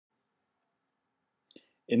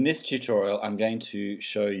In this tutorial, I'm going to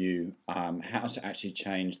show you how to actually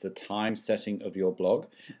change the time setting of your blog.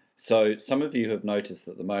 So some of you have noticed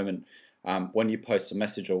that at the moment when you post a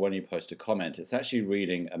message or when you post a comment, it's actually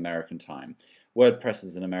reading American time. WordPress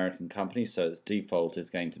is an American company, so its default is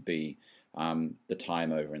going to be the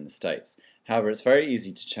time over in the States. However, it's very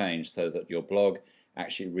easy to change so that your blog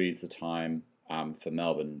actually reads the time for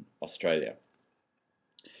Melbourne, Australia.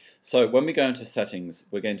 So when we go into settings,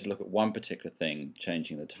 we're going to look at one particular thing,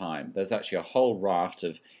 changing the time. There's actually a whole raft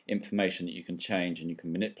of information that you can change and you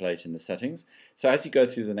can manipulate in the settings. So as you go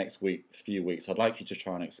through the next few weeks, I'd like you to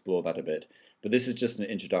try and explore that a bit. But this is just an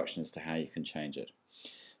introduction as to how you can change it.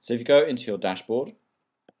 So if you go into your dashboard,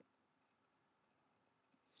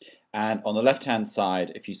 and on the left-hand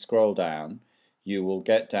side, if you scroll down, you will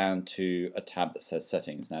get down to a tab that says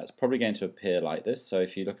settings. Now it's probably going to appear like this, so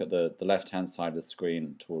if you look at the left-hand side of the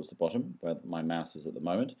screen towards the bottom, where my mouse is at the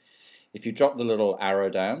moment, if you drop the little arrow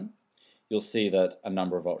down, you'll see that a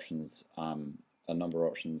number of options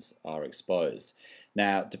are exposed.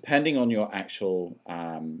 Now, depending on your actual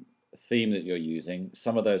theme that you're using,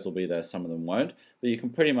 some of those will be there, some of them won't, but you can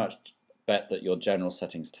pretty much bet that your general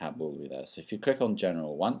settings tab will be there. So if you click on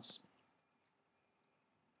general once,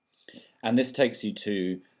 and this takes you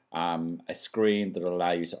to a screen that will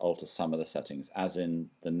allow you to alter some of the settings, as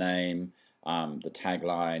in the name, the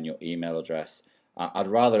tagline, your email address. I'd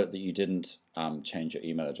rather that you didn't change your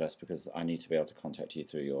email address because I need to be able to contact you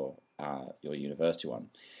through your university one.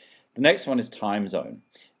 The next one is time zone.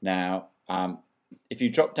 Now, if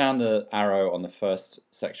you drop down the arrow on the first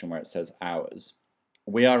section where it says hours,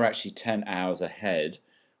 we are actually 10 hours ahead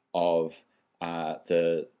of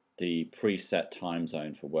the preset time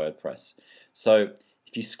zone for WordPress. So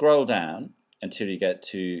if you scroll down until you get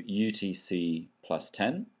to UTC plus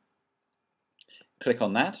 10, click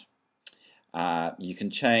on that. You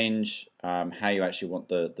can change how you actually want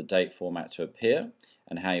the date format to appear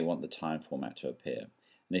and how you want the time format to appear.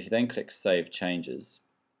 And if you then click Save Changes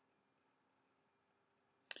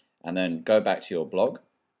and then go back to your blog,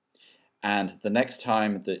 and the next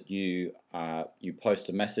time that you post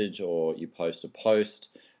a message or you post a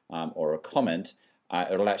post or a comment,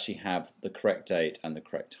 it'll actually have the correct date and the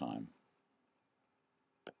correct time.